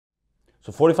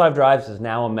So 45Drives is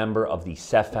now a member of the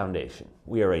CEF Foundation.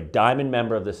 We are a diamond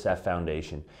member of the CEF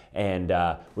Foundation, and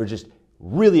we're just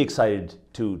really excited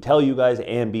to tell you guys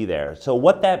and be there. So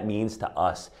what that means to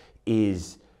us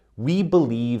is we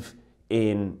believe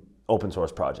in open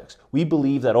source projects. We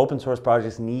believe that open source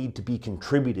projects need to be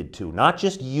contributed to, not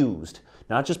just used,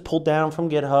 not just pulled down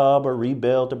from GitHub or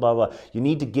rebuilt or blah, blah. You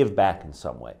need to give back in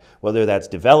some way, whether that's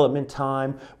development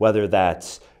time, whether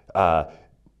that's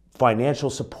financial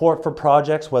support for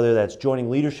projects, whether that's joining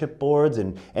leadership boards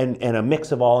and a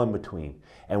mix of all in between.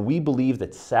 And we believe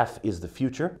that CEF is the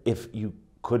future, if you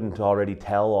couldn't already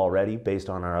tell already based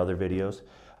on our other videos.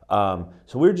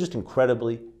 So we're just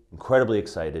incredibly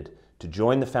excited to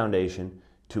join the foundation,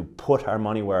 to put our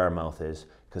money where our mouth is,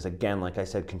 because again, like I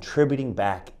said, contributing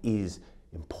back is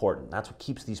important. That's what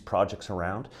keeps these projects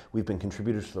around. We've been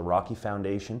contributors to the Rocky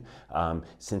Foundation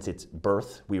since its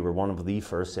birth. We were one of the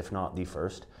first, if not the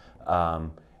first.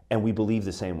 And we believe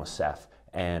the same with CEF.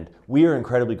 And we are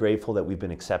incredibly grateful that we've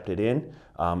been accepted in.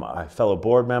 Our fellow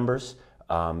board members,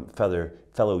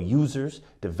 fellow users,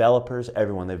 developers,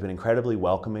 everyone, they've been incredibly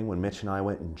welcoming. When Mitch and I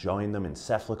went and joined them in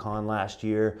CEFLicon last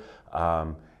year,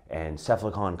 and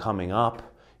CEFLicon coming up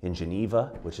in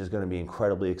Geneva, which is going to be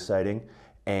incredibly exciting.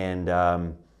 And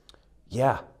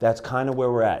yeah, that's kind of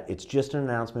where we're at. It's just an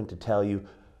announcement to tell you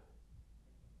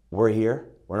we're here,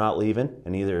 we're not leaving,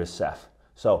 and neither is CEF.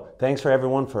 So thanks for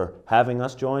everyone for having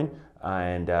us join,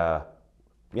 and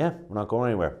yeah, we're not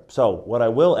going anywhere. So what I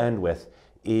will end with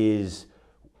is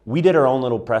we did our own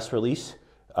little press release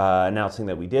announcing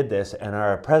that we did this, and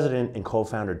our president and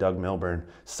co-founder Doug Milburn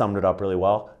summed it up really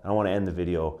well. I want to end the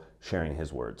video sharing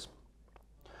his words.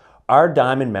 Our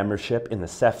diamond membership in the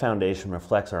CEF Foundation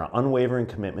reflects our unwavering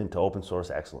commitment to open source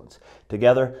excellence.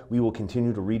 Together, we will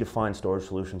continue to redefine storage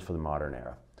solutions for the modern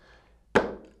era.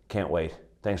 Can't wait.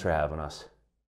 Thanks for having us.